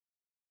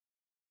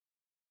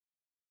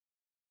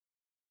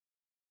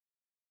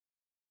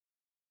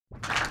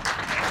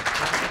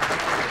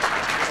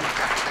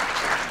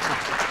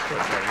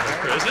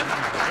was it?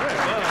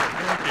 Well,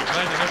 thank you.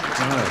 Glad to have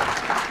you.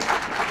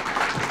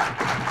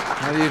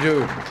 How do you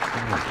do?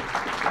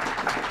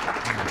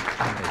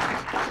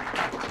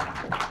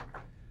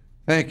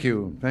 Thank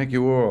you. Thank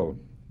you all.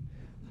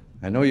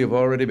 I know you've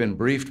already been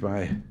briefed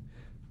by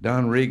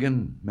Don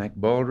Reagan, Mac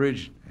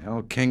Baldridge,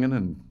 Al Kingen,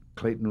 and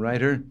Clayton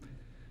Ryder.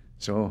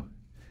 So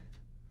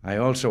I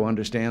also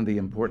understand the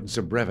importance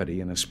of brevity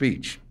in a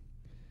speech.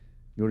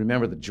 You'll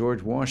remember that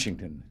George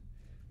Washington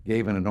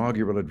gave an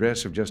inaugural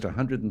address of just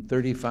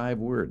 135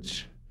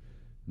 words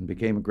and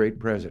became a great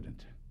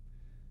president.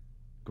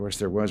 Of course,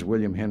 there was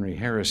William Henry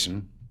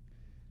Harrison.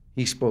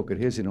 He spoke at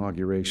his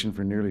inauguration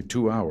for nearly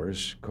 2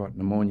 hours, caught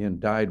pneumonia, and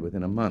died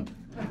within a month.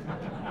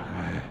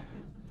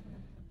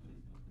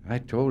 I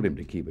told him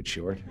to keep it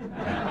short.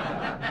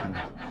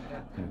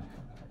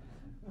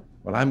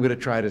 Well, I'm going to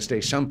try to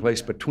stay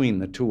someplace between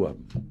the two of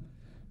them.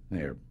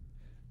 There.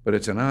 But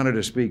it's an honor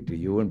to speak to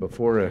you, and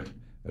before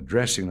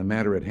addressing the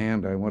matter at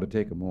hand, I want to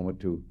take a moment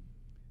to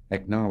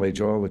acknowledge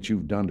all that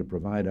you've done to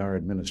provide our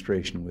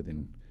administration with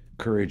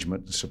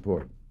encouragement and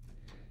support.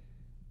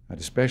 I'd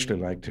especially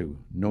like to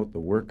note the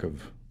work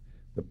of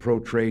the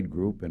Pro-Trade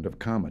Group and of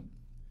COMET,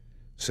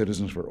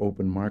 Citizens for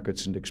Open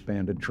Markets and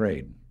Expanded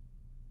Trade.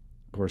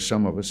 Of course,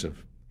 some of us have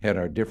had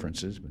our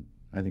differences, but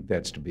I think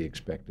that's to be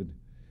expected.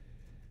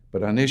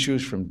 But on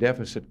issues from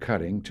deficit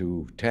cutting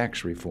to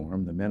tax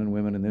reform, the men and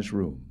women in this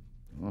room,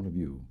 all of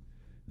you,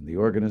 and the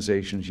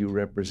organizations you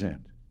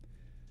represent,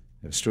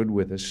 have stood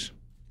with us,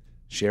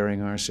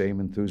 sharing our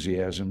same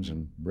enthusiasms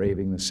and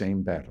braving the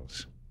same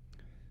battles.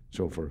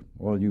 So for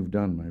all you've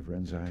done, my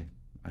friends, I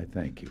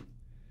thank you.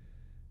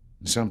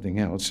 And something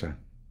else,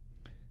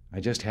 I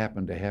just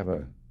happen to have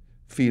a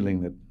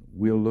feeling that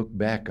we'll look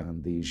back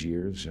on these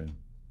years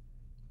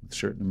with a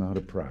certain amount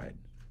of pride.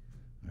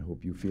 I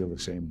hope you feel the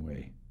same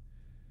way.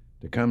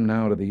 To come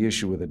now to the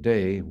issue of the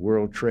day,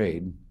 world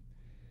trade,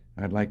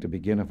 I'd like to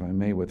begin, if I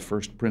may, with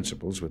first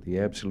principles, with the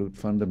absolute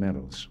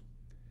fundamentals.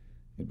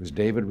 It was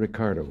David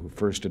Ricardo who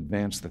first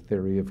advanced the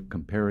theory of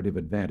comparative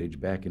advantage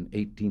back in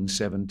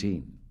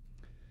 1817.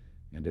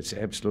 And it's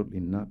absolutely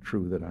not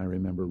true that I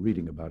remember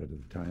reading about it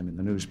at the time in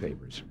the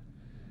newspapers.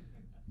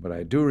 But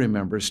I do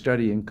remember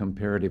studying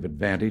comparative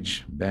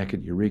advantage back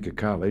at Eureka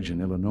College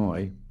in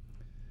Illinois,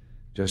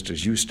 just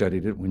as you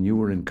studied it when you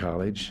were in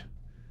college,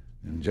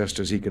 and just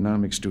as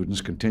economic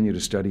students continue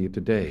to study it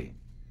today.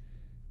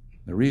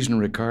 The reason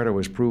Ricardo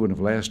was proven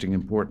of lasting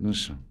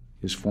importance,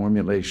 his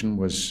formulation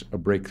was a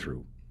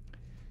breakthrough.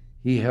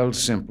 He held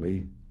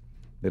simply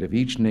that if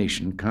each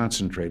nation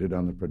concentrated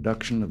on the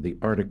production of the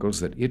articles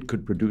that it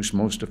could produce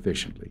most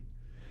efficiently,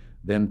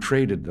 then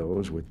traded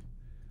those with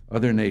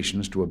other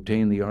nations to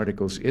obtain the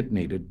articles it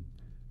needed,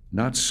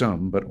 not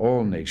some, but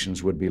all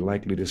nations would be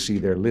likely to see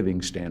their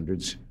living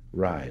standards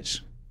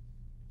rise.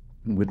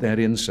 And with that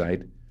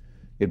insight,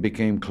 it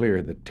became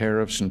clear that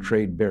tariffs and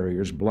trade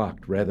barriers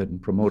blocked rather than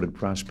promoted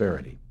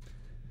prosperity,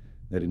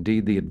 that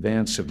indeed the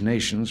advance of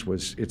nations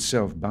was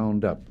itself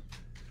bound up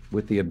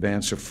with the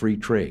advance of free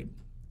trade.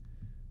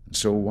 And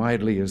so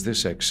widely is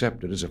this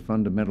accepted as a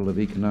fundamental of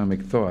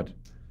economic thought,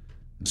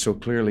 and so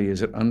clearly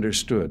is it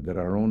understood that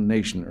our own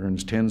nation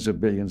earns tens of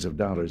billions of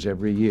dollars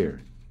every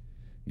year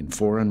in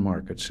foreign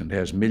markets and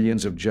has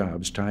millions of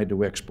jobs tied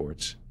to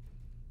exports,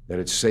 that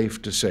it's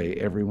safe to say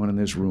everyone in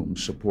this room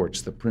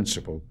supports the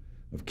principle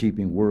of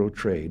keeping world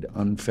trade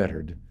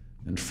unfettered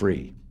and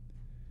free.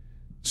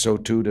 So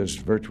too does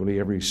virtually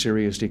every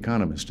serious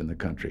economist in the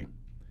country.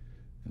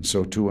 And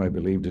so too, I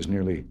believe, does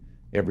nearly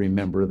every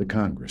member of the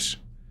Congress.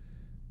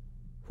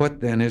 What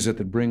then is it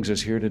that brings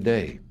us here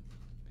today?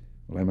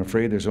 Well, I'm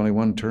afraid there's only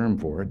one term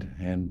for it,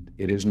 and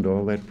it isn't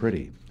all that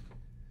pretty.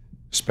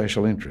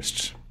 Special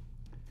interests.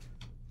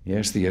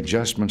 Yes, the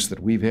adjustments that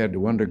we've had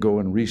to undergo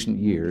in recent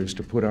years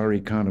to put our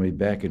economy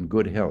back in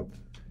good health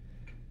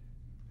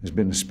has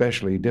been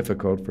especially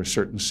difficult for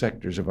certain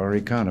sectors of our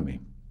economy,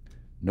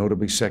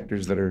 notably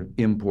sectors that are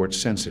import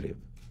sensitive.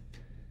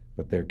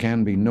 But there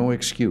can be no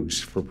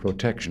excuse for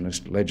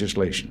protectionist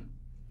legislation.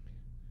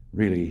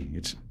 Really,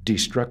 it's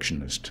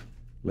destructionist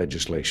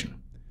legislation.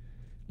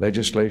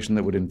 Legislation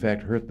that would in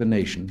fact hurt the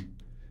nation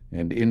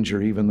and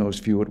injure even those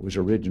few it was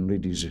originally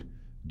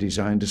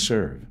designed to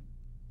serve.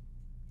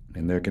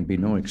 And there can be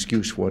no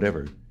excuse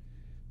whatever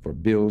for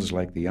bills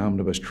like the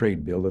omnibus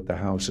trade bill that the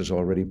House has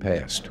already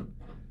passed.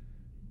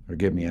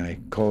 Forgive me, I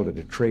called it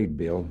a trade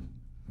bill.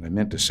 What I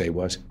meant to say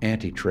was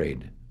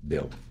anti-trade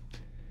bill.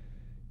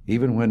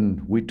 Even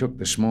when we took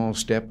the small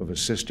step of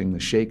assisting the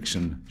shakes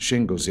and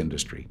shingles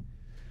industry,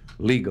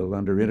 legal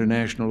under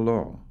international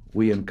law,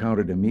 we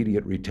encountered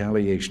immediate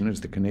retaliation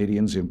as the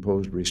Canadians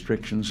imposed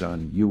restrictions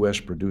on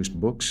U.S.-produced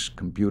books,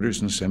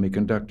 computers, and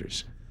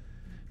semiconductors,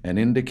 an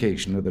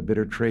indication of the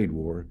bitter trade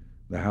war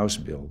the House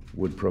bill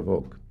would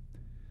provoke.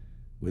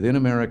 Within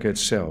America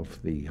itself,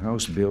 the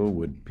House bill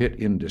would pit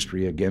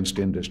industry against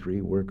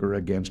industry, worker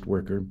against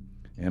worker,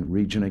 and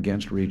region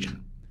against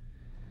region.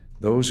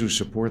 Those who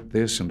support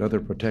this and other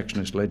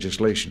protectionist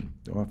legislation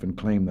often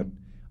claim that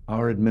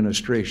our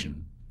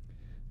administration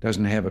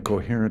doesn't have a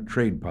coherent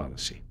trade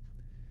policy.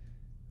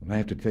 Well, I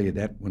have to tell you,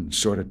 that one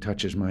sort of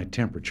touches my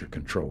temperature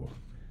control.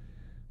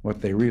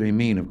 What they really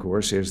mean, of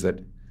course, is that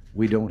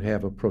we don't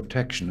have a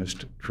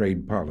protectionist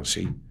trade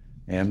policy,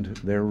 and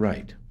they're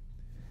right.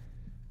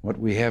 What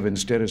we have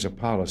instead is a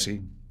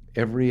policy,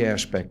 every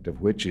aspect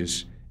of which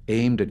is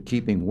aimed at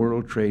keeping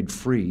world trade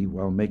free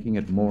while making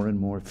it more and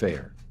more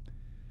fair.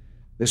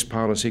 This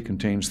policy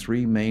contains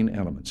three main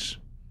elements.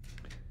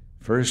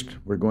 First,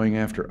 we're going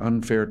after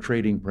unfair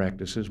trading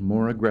practices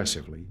more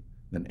aggressively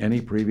than any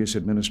previous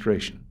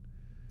administration.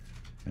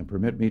 And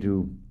permit me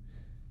to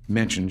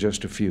mention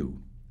just a few.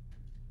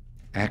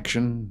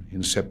 Action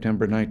in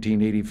September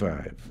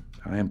 1985.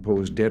 I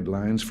imposed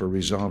deadlines for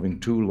resolving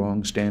two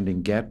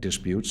long-standing GATT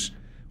disputes,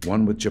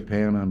 one with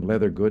Japan on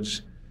leather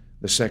goods,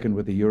 the second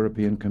with the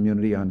European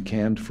Community on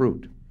canned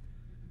fruit.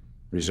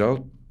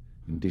 Result,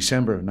 in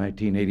December of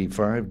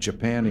 1985,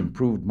 Japan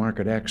improved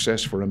market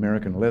access for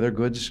American leather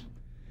goods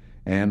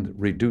and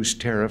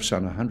reduced tariffs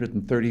on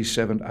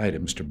 137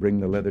 items to bring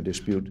the leather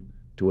dispute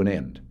to an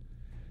end.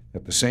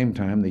 At the same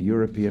time, the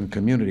European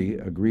Community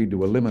agreed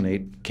to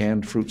eliminate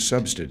canned fruit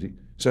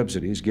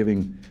subsidies,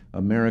 giving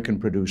American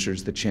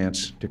producers the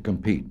chance to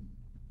compete.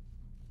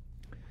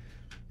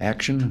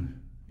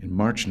 Action in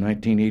March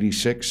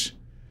 1986,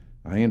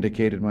 I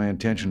indicated my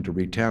intention to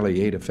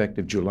retaliate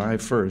effective July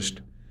 1st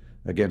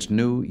against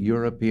new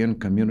European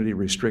Community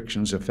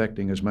restrictions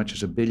affecting as much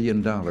as $1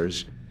 billion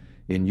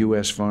in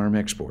U.S. farm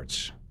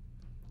exports.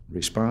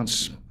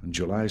 Response on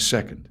July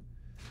 2nd,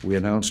 we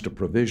announced a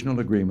provisional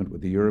agreement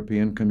with the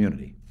European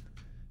Community,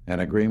 an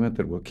agreement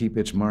that will keep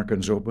its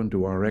markets open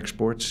to our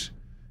exports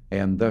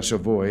and thus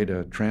avoid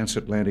a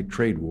transatlantic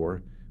trade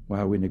war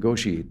while we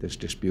negotiate this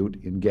dispute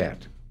in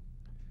GATT.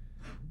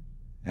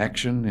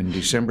 Action in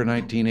December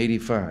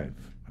 1985,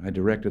 I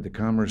directed the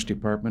Commerce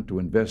Department to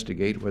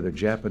investigate whether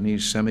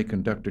Japanese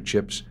semiconductor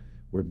chips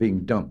were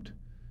being dumped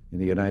in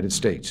the United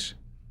States.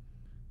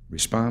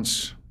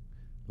 Response,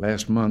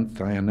 last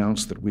month I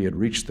announced that we had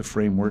reached the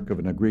framework of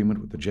an agreement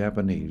with the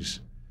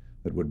Japanese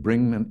that would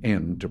bring an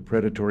end to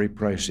predatory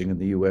pricing in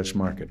the U.S.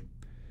 market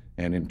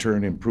and in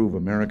turn improve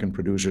American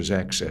producers'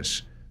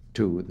 access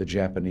to the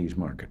Japanese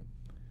market.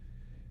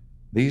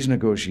 These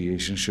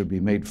negotiations should be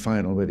made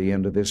final by the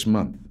end of this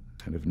month,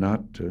 and if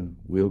not,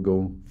 we'll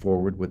go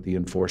forward with the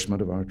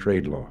enforcement of our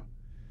trade law.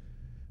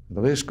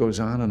 The list goes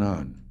on and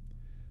on.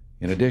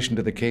 In addition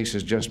to the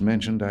cases just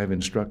mentioned, I've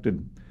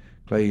instructed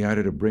Clay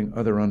Yida to bring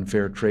other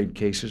unfair trade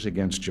cases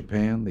against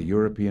Japan, the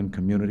European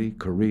Community,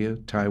 Korea,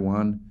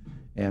 Taiwan,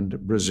 and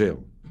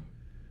Brazil.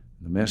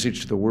 The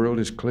message to the world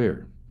is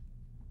clear.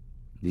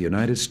 The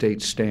United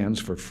States stands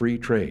for free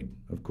trade,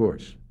 of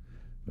course,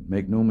 but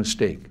make no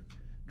mistake,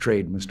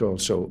 trade must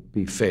also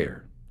be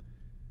fair.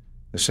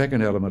 The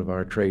second element of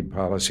our trade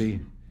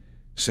policy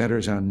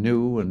centers on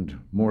new and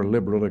more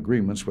liberal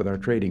agreements with our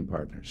trading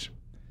partners,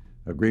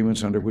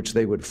 agreements under which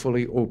they would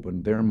fully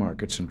open their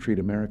markets and treat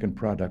American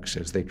products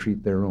as they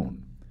treat their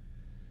own.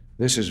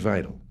 This is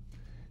vital.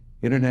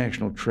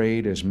 International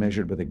trade, as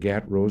measured by the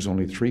GATT, rose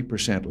only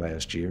 3%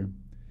 last year,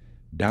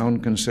 down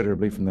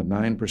considerably from the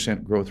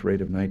 9% growth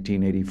rate of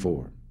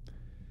 1984.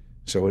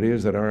 So it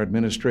is that our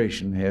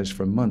administration has,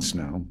 for months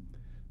now,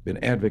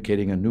 been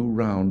advocating a new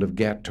round of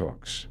GATT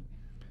talks.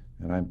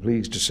 And I'm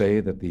pleased to say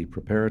that the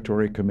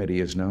preparatory committee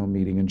is now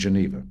meeting in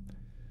Geneva.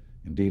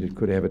 Indeed, it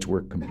could have its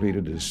work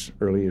completed as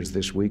early as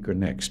this week or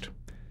next.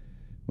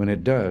 When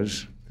it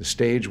does, the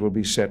stage will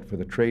be set for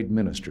the trade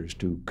ministers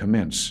to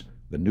commence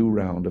the new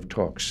round of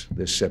talks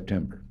this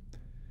September.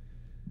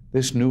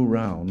 This new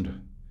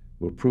round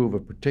will prove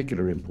of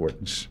particular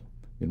importance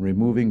in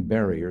removing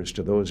barriers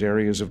to those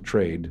areas of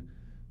trade,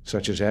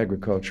 such as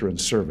agriculture and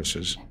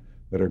services,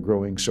 that are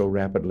growing so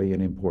rapidly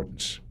in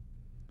importance.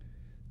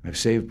 I've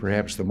saved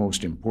perhaps the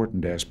most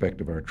important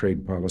aspect of our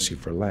trade policy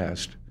for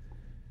last,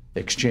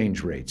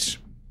 exchange rates.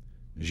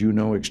 As you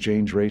know,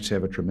 exchange rates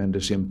have a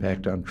tremendous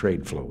impact on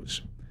trade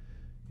flows.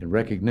 In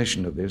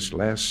recognition of this,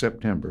 last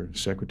September,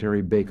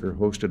 Secretary Baker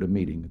hosted a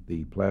meeting at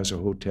the Plaza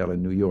Hotel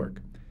in New York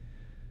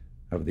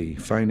of the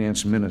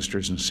finance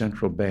ministers and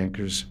central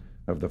bankers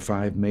of the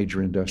 5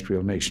 major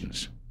industrial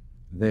nations.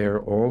 There,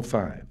 all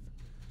 5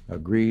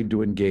 agreed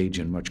to engage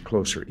in much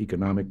closer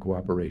economic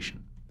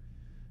cooperation.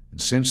 And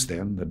since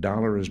then, the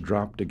dollar has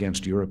dropped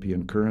against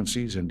European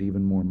currencies and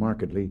even more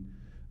markedly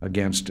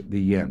against the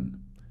yen.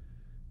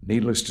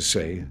 Needless to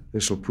say,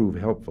 this will prove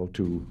helpful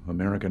to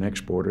American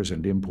exporters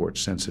and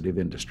import-sensitive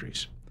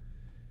industries.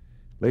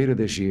 Later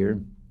this year,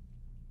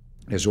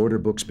 as order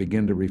books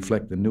begin to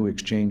reflect the new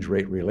exchange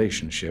rate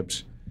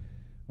relationships,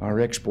 our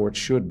exports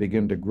should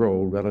begin to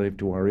grow relative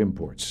to our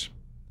imports,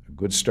 a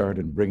good start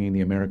in bringing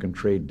the American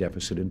trade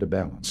deficit into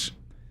balance.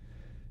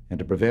 And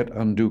to prevent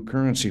undue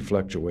currency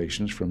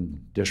fluctuations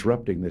from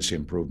disrupting this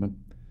improvement,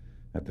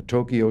 at the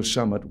Tokyo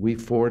summit, we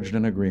forged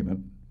an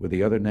agreement with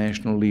the other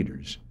national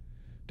leaders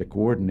to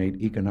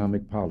coordinate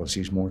economic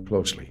policies more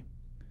closely.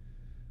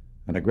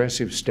 An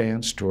aggressive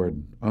stance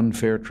toward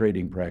unfair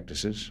trading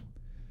practices,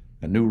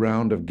 a new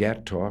round of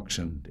GATT talks,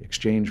 and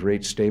exchange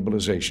rate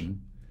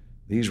stabilization,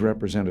 these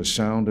represent a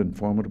sound and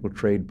formidable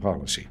trade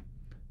policy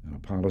and a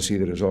policy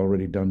that has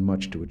already done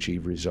much to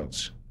achieve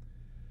results.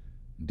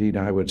 Indeed,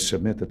 I would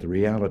submit that the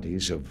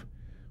realities of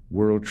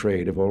world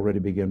trade have already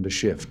begun to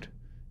shift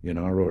in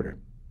our order,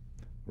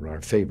 or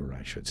our favor,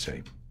 I should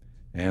say,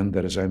 and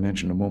that, as I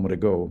mentioned a moment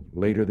ago,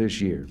 later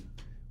this year,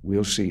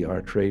 we'll see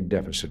our trade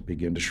deficit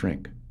begin to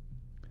shrink.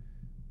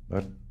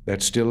 But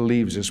that still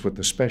leaves us with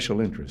the special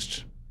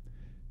interests.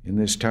 In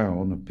this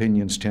town,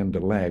 opinions tend to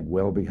lag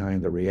well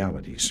behind the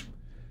realities.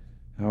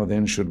 How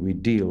then should we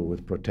deal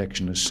with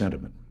protectionist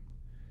sentiment?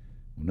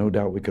 Well, no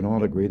doubt we can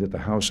all agree that the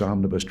House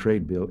Omnibus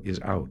Trade Bill is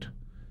out.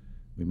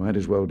 We might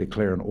as well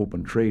declare an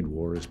open trade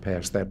war as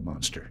pass that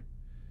monster.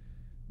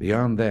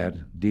 Beyond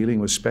that, dealing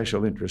with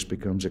special interests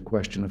becomes a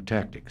question of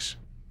tactics.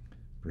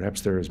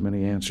 Perhaps there are as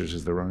many answers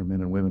as there are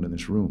men and women in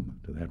this room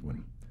to that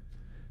one.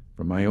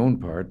 For my own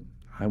part,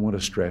 I want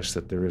to stress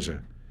that there is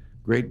a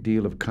great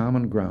deal of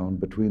common ground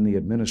between the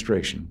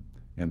administration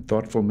and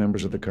thoughtful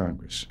members of the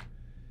Congress.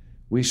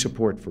 We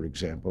support, for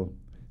example,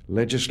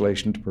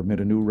 legislation to permit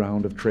a new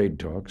round of trade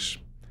talks,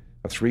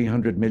 a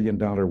 $300 million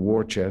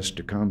war chest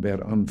to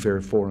combat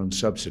unfair foreign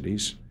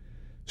subsidies,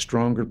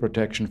 stronger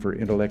protection for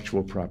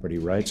intellectual property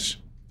rights,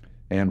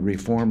 and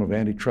reform of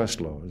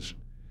antitrust laws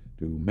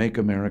to make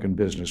American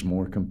business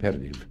more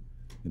competitive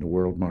in the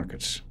world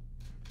markets.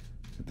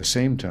 At the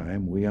same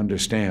time, we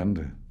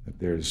understand that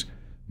there's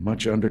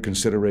much under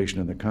consideration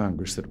in the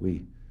Congress that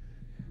we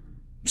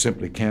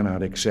simply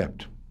cannot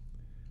accept.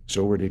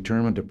 So we're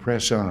determined to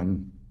press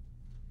on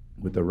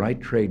with the right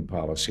trade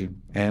policy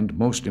and,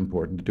 most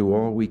important, to do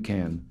all we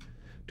can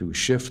to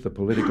shift the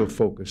political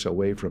focus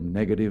away from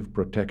negative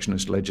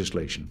protectionist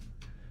legislation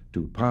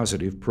to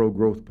positive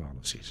pro-growth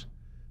policies,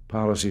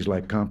 policies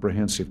like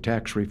comprehensive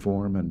tax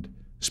reform and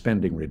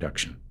spending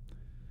reduction.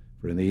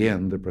 For in the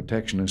end, the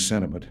protectionist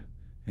sentiment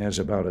has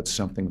about it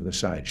something of a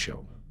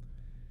sideshow.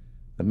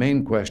 The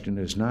main question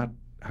is not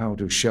how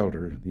to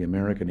shelter the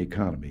American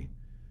economy,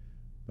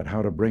 but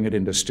how to bring it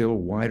into still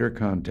wider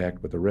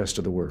contact with the rest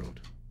of the world.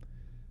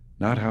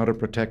 Not how to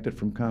protect it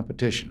from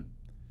competition,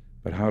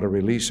 but how to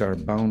release our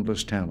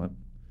boundless talent,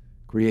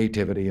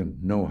 creativity,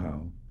 and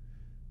know-how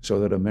so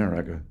that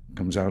America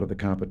comes out of the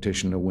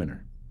competition a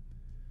winner.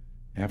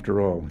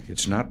 After all,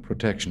 it's not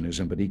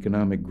protectionism, but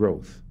economic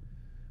growth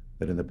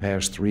that in the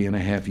past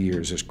 3.5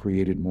 years has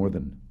created more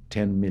than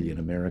 10 million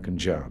American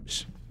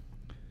jobs.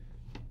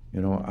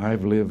 You know,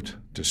 I've lived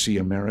to see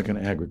American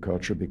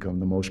agriculture become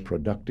the most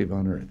productive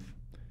on earth.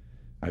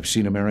 I've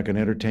seen American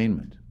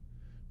entertainment,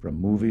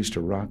 from movies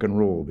to rock and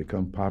roll,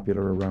 become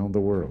popular around the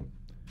world.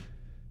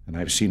 And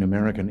I've seen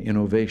American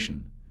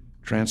innovation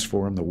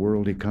transform the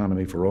world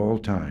economy for all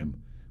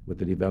time with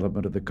the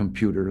development of the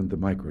computer and the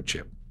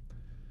microchip.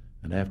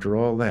 And after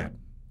all that,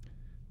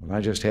 well,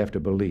 I just have to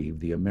believe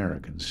the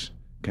Americans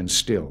can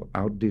still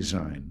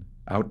out-design,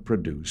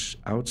 out-produce,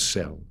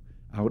 outsell,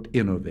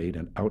 out-innovate,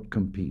 and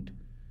out-compete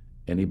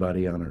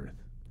anybody on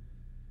earth.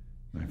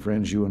 My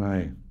friends, you and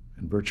I,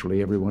 and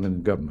virtually everyone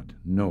in government,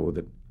 know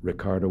that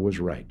Ricardo was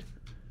right,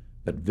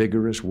 that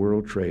vigorous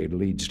world trade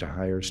leads to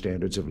higher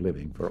standards of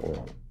living for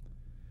all.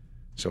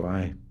 So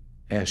I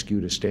ask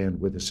you to stand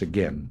with us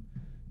again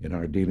in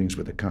our dealings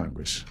with the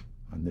Congress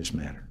on this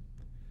matter.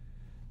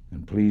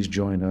 And please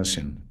join us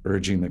in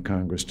urging the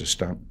Congress to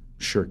stop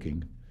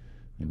shirking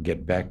and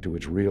get back to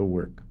its real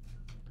work,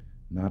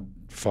 not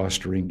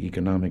fostering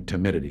economic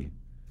timidity,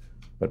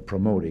 but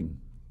promoting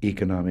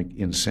economic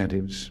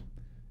incentives,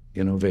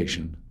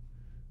 innovation,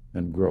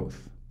 and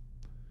growth.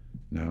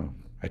 Now,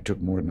 I took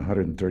more than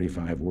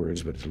 135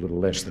 words, but it's a little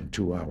less than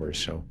 2 hours,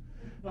 so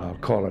I'll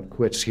call it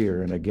quits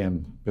here. And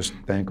again, just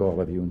thank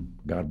all of you, and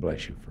God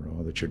bless you for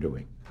all that you're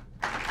doing.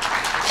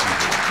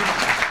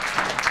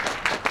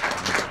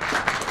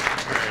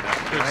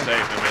 Good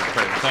statement, Mr.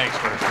 President.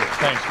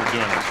 Thanks for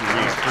doing this. We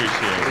really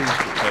appreciate it.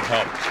 That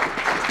helps.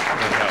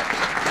 That helps.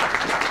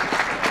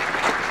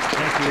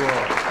 Thank you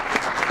all.